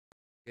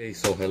Okay,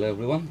 so hello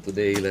everyone.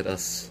 Today let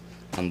us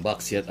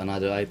unbox yet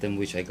another item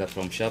which I got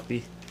from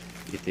Shopee.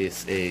 It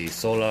is a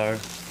solar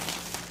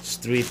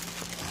street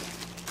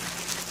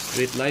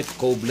light,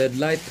 COB LED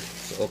light.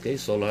 So, okay,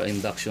 solar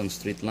induction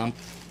street lamp,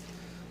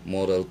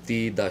 model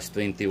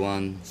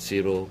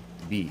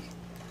T-210B.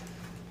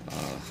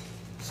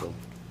 So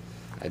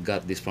I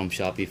got this from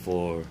Shopee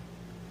for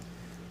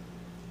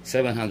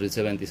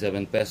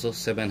 777 pesos,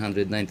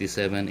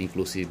 797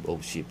 inclusive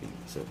of shipping.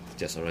 So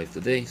just arrived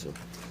today. So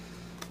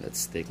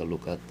let's take a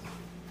look at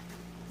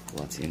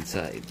what's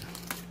inside.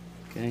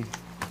 Okay,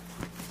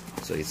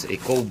 so it's a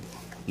COB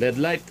LED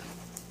light.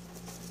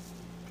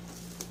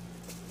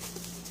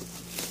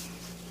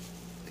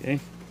 Okay,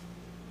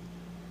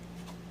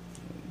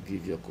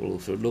 give you a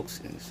closer look.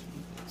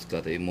 It's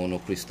got a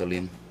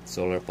monocrystalline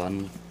solar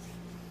panel.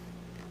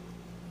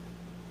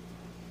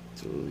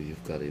 So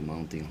you've got a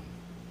mounting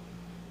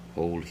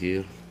hole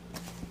here.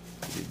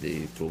 Did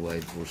they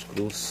provide for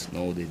screws?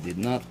 No, they did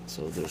not.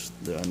 So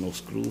there are no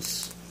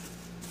screws.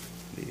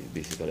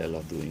 Basically, I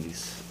love doing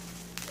this.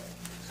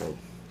 So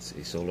it's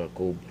a solar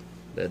COB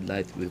LED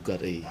light. We've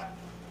got an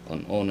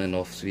on and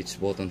off switch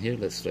button here.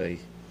 Let's try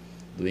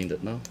doing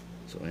that now.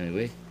 So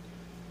anyway,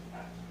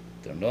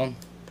 turned on.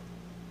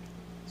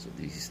 So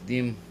this is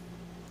dim.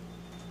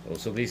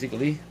 Also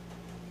basically,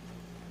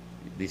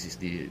 this is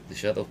the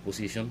shut off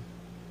position.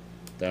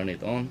 Turn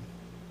it on.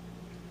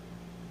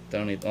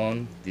 Turn it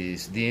on.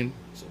 This is dim.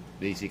 So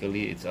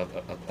basically, it's a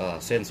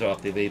sensor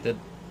activated.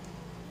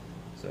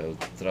 So I'll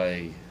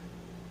try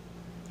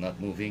not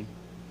moving.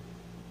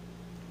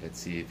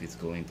 Let's see if it's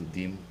going to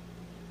dim.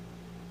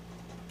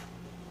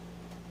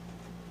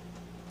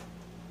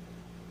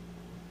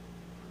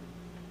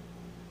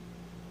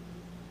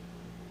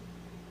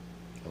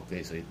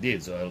 Okay, so it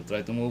did. So I'll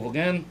try to move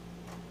again.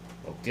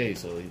 Okay,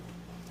 so it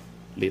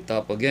lit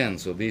up again.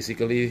 So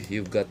basically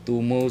you've got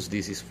two modes.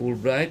 This is full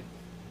bright.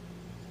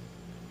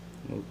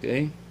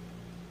 Okay,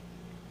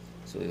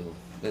 so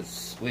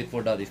let's wait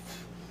for that. If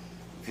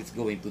it's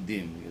going to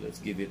dim, let's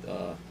give it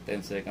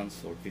 10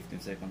 seconds or 15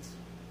 seconds.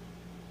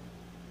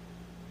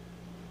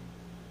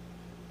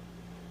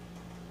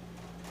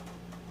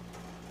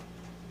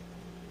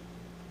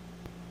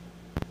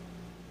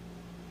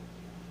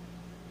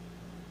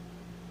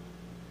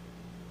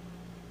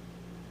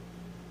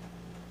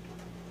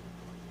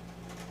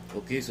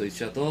 Okay, so it's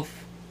shut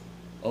off.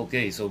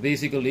 Okay, so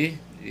basically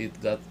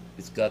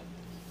it's got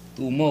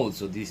two modes.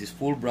 So this is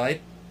full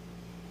bright,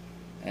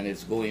 and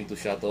it's going to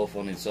shut off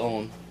on its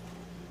own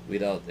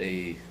without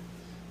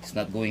it's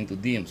not going to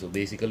dim. So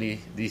basically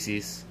this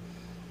is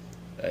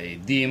a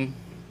dim,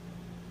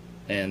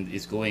 and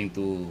it's going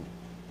to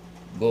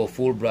go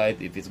full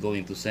bright if it's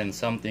going to send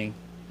something,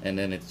 and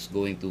then it's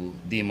going to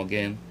dim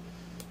again,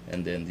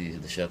 and then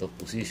the shut off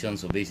position.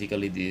 So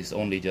basically this is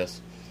only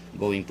just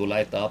going to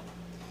light up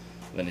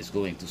when it's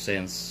going to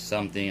sense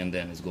something, and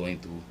then it's going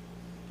to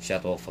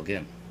shut off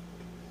again.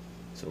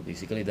 So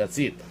basically that's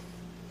it.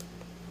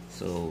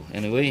 So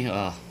anyway,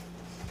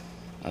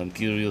 I'm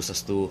curious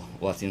as to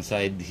what's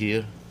inside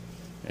here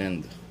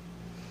and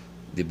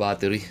the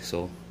battery.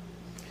 So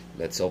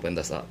let's open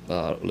this up.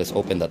 Let's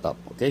open that up.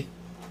 Okay.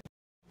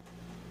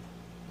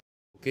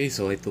 Okay,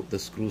 so I took the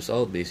screws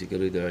out.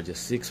 Basically there are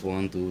just 6.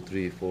 1, 2,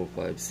 3, 4,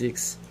 5,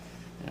 6,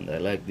 and I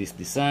like this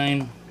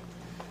design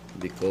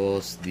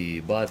because the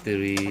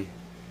battery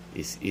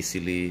is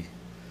easily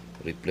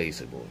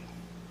replaceable.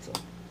 So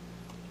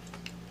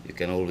you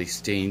can always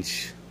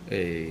change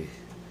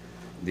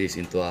this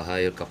into a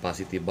higher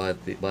capacity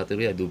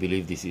battery. I do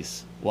believe this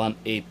is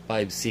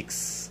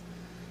 1856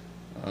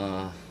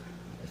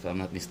 if I'm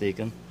not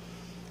mistaken,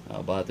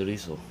 battery.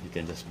 So you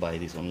can just buy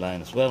this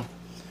online as well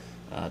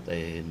at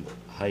a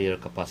higher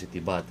capacity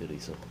battery.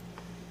 So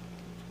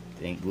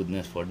thank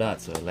goodness for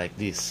that. So I like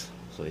this.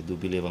 So I do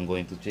believe I'm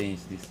going to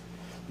change these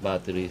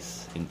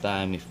batteries in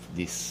time if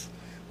this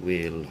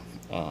will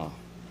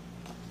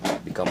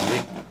become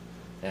weak.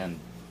 And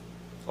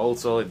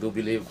also I do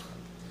believe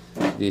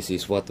this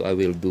is what I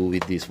will do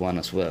with this one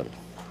as well.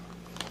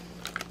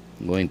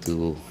 I'm going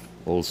to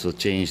also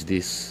change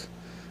this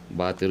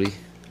battery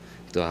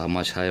to a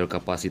much higher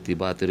capacity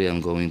battery. I'm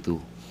going to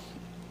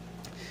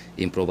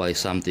improvise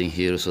something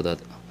here so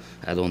that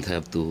I don't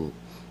have to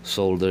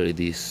solder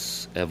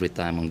this every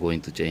time I'm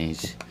going to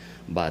change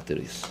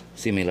batteries,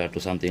 similar to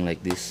something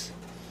like this.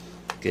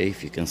 Okay,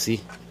 if you can see,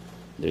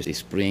 there's a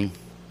spring,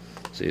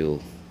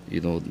 so you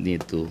don't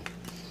need to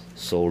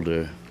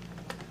solder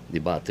the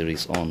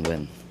batteries on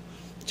when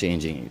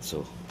changing it.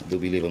 So I do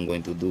believe I'm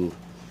going to do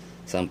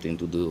something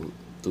to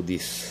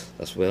this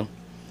as well.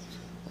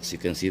 As you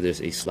can see,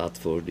 there's a slot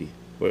for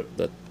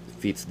that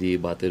fits the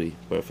battery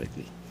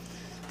perfectly.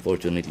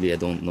 Fortunately, I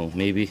don't know,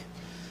 maybe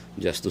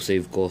just to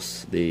save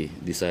costs they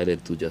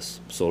decided to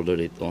just solder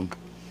it on.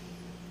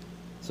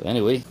 So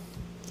anyway,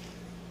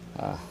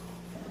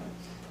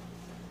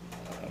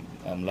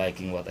 I'm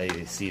liking what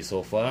I see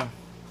so far.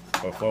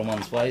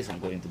 Performance wise, I'm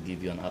going to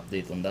give you an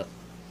update on that.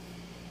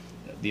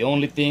 The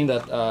only thing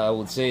that I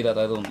would say that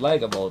I don't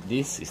like about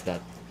this is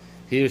that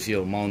here's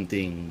your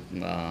mounting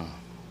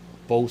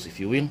post, if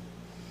you will.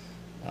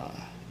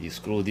 You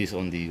screw this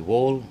on the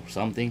wall or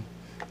something,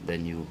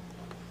 then you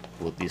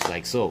put this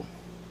like so.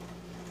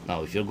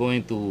 Now if you're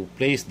going to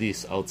place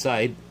this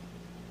outside,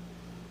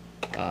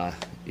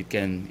 it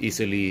can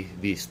easily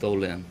be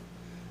stolen,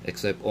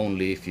 except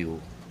only if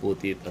you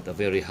put it at a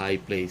very high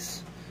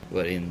place,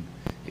 wherein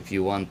if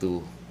you want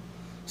to,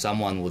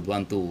 someone would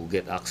want to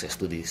get access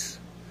to this,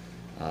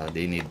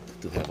 they need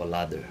to have a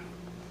ladder.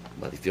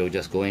 But if you're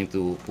just going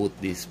to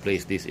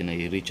place this in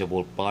a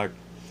reachable part,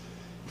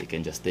 you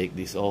can just take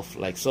this off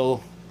like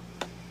so.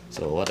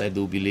 So what I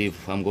do believe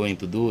I'm going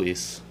to do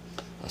is,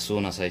 as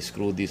soon as I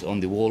screw this on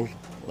the wall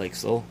like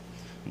so,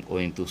 I'm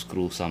going to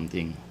screw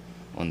something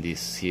on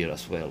this here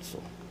as well,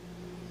 so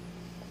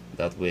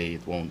that way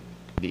it won't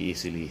be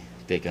easily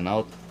taken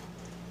out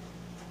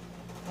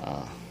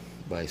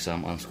by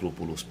some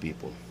unscrupulous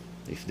people.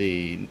 If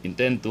they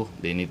intend to,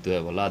 they need to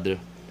have a ladder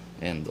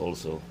and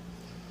also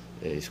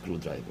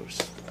screwdrivers.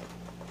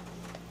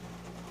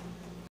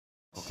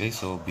 Okay,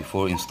 so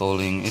before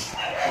installing it,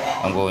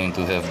 I'm going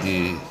to have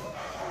the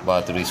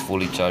batteries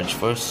fully charged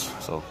first.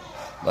 So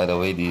by the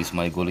way, this is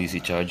my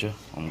Golisi charger.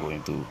 I'm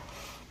going to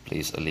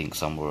place a link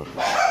somewhere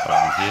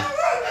around here.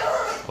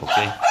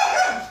 Okay,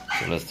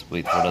 so let's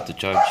wait for that to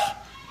charge.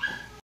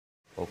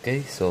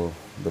 Okay, so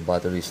the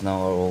batteries now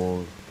are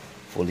all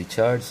fully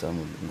charged.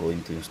 I'm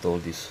going to install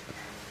this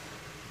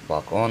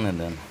back on and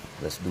then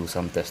let's do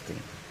some testing.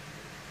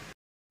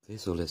 Okay,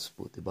 so let's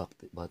put the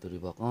battery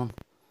back on.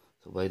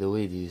 So by the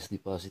way, this is the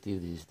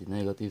positive, this is the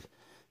negative.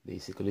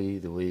 Basically,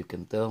 the way you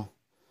can tell,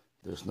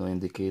 there's no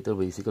indicator.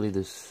 Basically,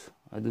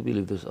 I do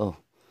believe there's, oh,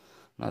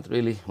 not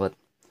really, but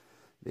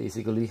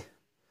basically,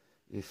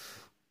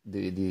 if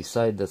the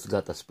side that's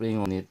got a spring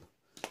on it,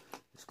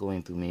 it's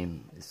going to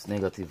mean it's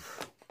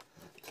negative.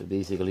 So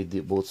basically,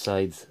 both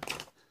sides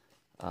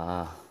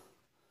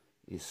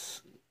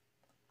it's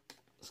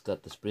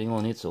got the spring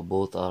on it, so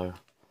both are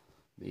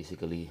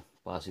basically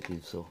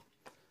positive. So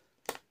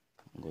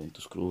I'm going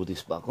to screw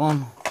this back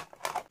on.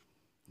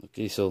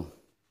 Okay, so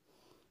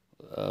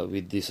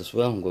with this as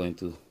well, I'm going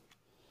to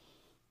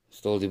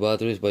install the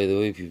batteries. By the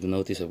way, if you've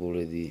noticed, I've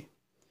already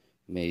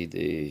made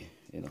a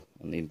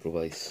an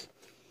improvise,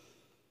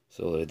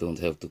 so I don't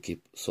have to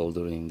keep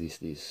soldering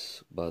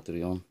this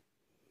battery on.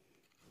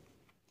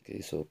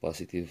 Okay, so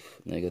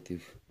positive,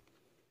 negative.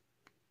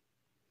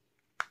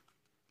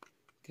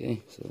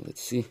 Okay, so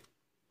let's see.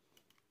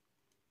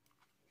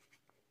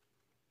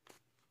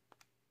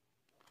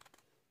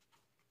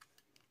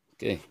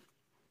 Okay,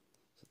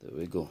 so there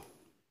we go.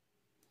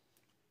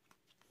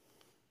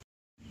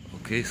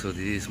 Okay, so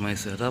this is my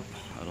setup.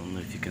 I don't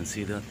know if you can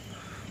see that,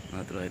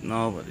 not right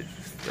now, but it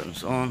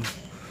turns on.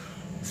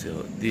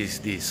 So this is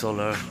the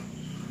solar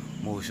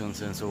motion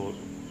sensor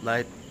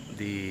light,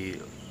 the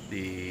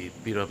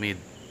pyramid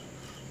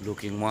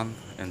looking one,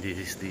 and this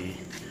is the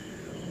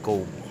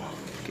COB.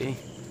 Okay,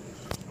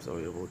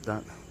 sorry about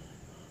that.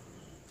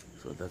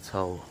 So that's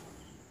how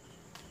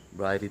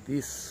bright it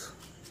is.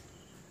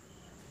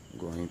 I'm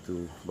going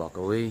to back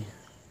away.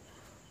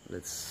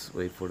 Let's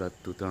wait for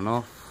that to turn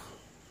off.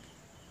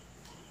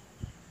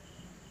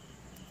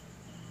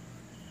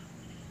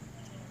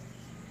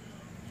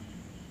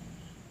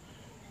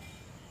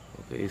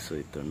 Okay, so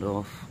it turned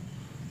off.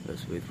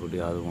 Let's wait for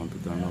the other one to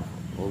turn off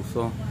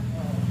also.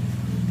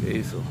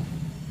 Okay, so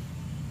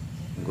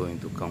I'm going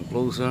to come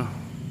closer,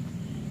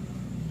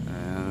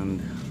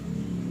 and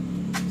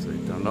so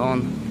it turned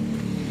on.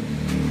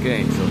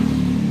 Okay, so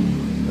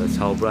that's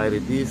how bright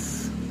it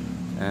is.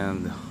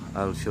 And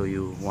I'll show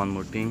you one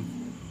more thing.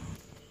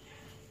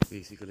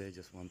 Basically, I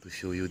just want to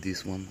show you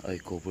this one. I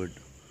covered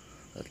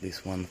at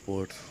least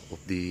 1/4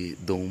 of the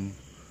dome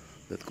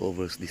that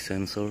covers the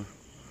sensor,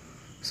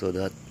 so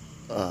that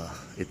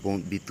it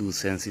won't be too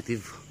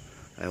sensitive.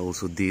 I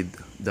also did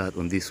that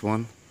on this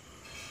one.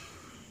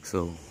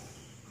 So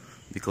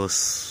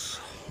because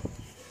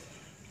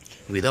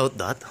without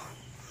that,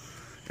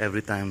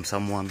 every time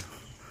someone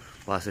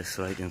passes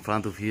right in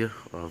front of here,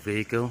 or a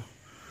vehicle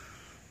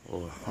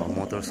or a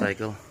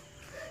motorcycle,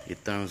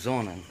 it turns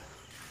on and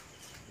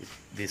it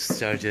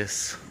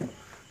discharges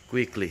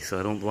quickly. So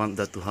I don't want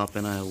that to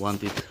happen. I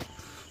want it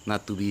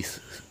not to be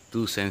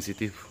too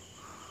sensitive,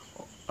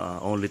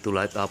 only to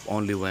light up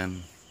only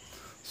when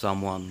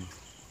someone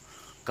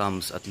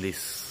comes at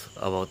least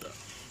about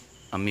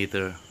a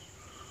meter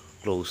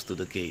close to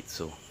the gate.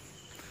 So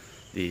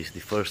this is the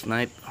first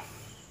night.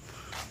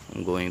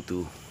 I'm going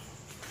to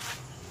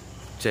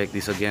check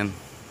this again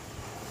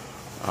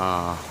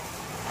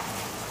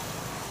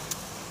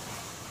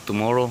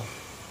tomorrow.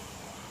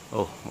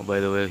 Oh, by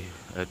the way,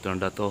 I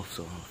turned that off,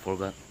 so I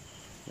forgot.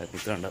 Let me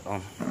turn that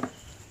on.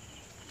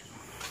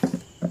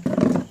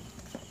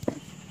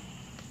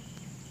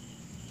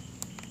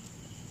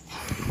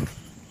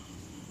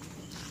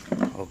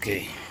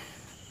 Okay,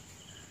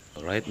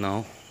 right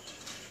now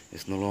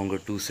it's no longer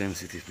too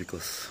sensitive,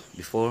 because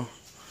before,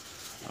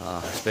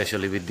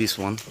 especially with this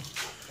one,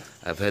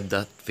 I've had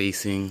that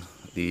facing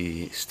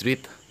the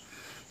street.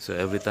 So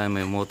every time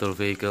a motor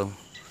vehicle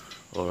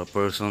or a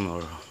person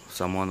or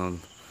someone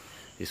on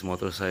his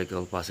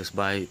motorcycle passes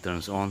by, it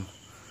turns on.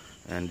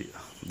 and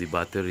the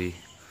battery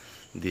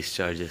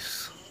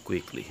discharges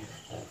quickly.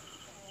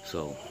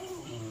 So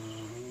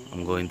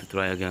I'm going to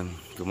try again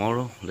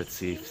tomorrow. Let's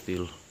see if it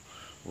still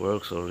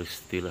works or is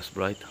still as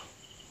bright.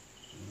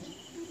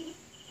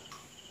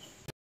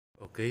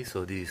 Okay,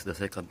 so this is the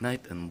second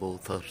night and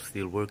both are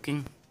still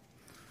working,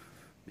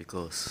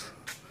 because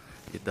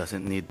it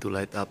doesn't need to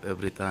light up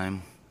every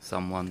time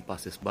someone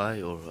passes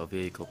by or a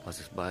vehicle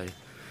passes by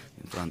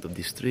in front of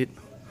the street.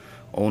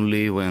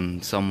 Only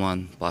when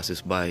someone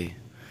passes by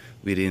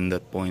within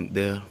that point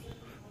there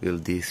will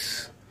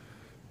this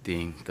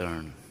thing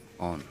turn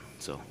on.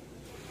 So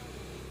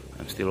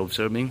I'm still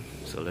observing,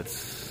 so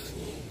let's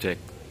check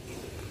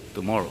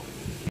tomorrow.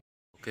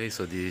 Okay,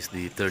 so this is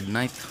the third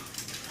night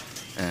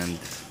and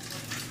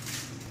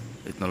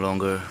it no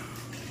longer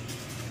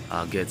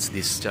gets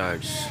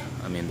discharged.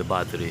 I mean the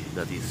battery,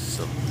 that is.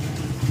 So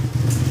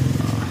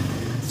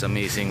it's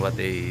amazing what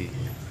you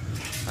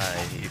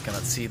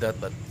cannot see that,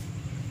 but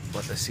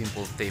what a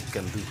simple tape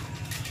can do.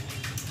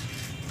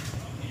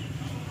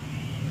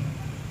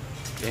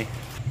 Okay,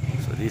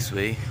 so this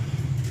way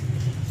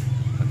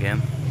again,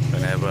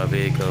 whenever a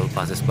vehicle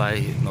passes by,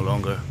 it no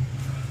longer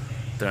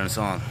turns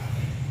on.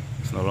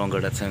 It's no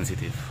longer that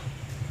sensitive.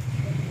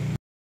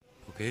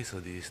 Okay, so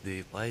this is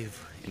day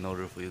 5. In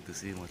order for you to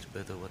see much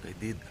better what I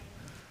did,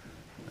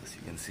 as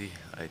you can see,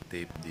 I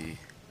taped the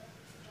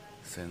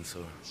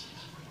sensor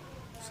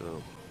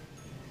so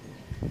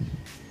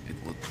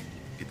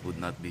it would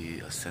not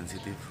be as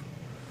sensitive,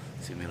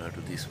 similar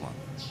to this one.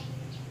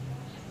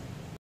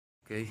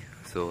 Okay,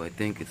 so I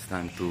think it's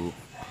time to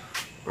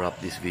wrap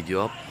this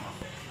video up.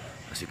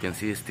 As you can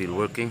see, it's still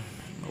working.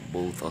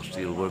 Both are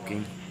still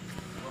working.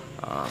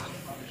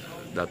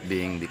 That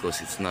being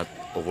because it's not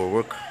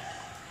overworked,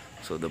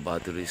 so the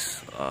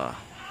batteries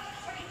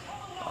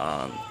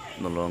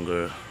no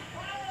longer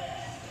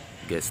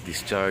gets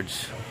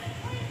discharged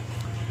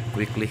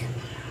quickly.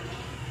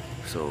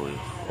 So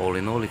all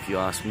in all, if you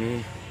ask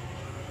me,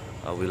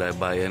 will I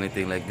buy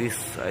anything like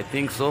this? I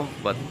think so,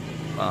 but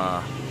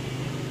I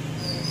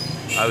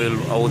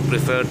would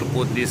prefer to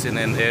put this in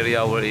an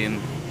area wherein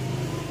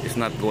it's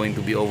not going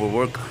to be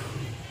overworked.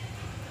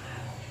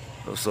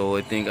 So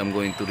I think I'm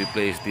going to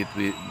replace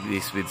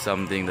this with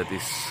something that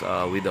is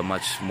with a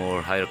much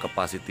more higher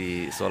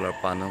capacity solar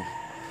panel,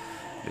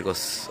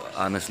 because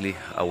honestly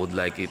I would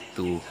like it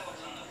to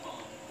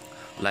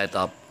light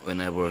up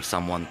whenever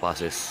someone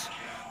passes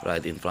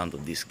right in front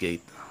of this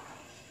gate.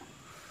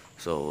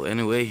 So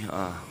anyway,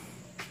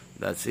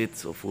 that's it.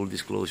 So full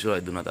disclosure, I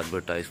do not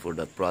advertise for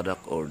that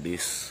product or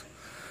this.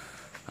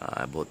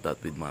 I bought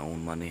that with my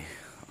own money.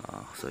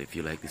 So if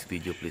you like this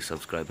video, please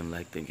subscribe and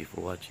like. Thank you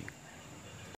for watching.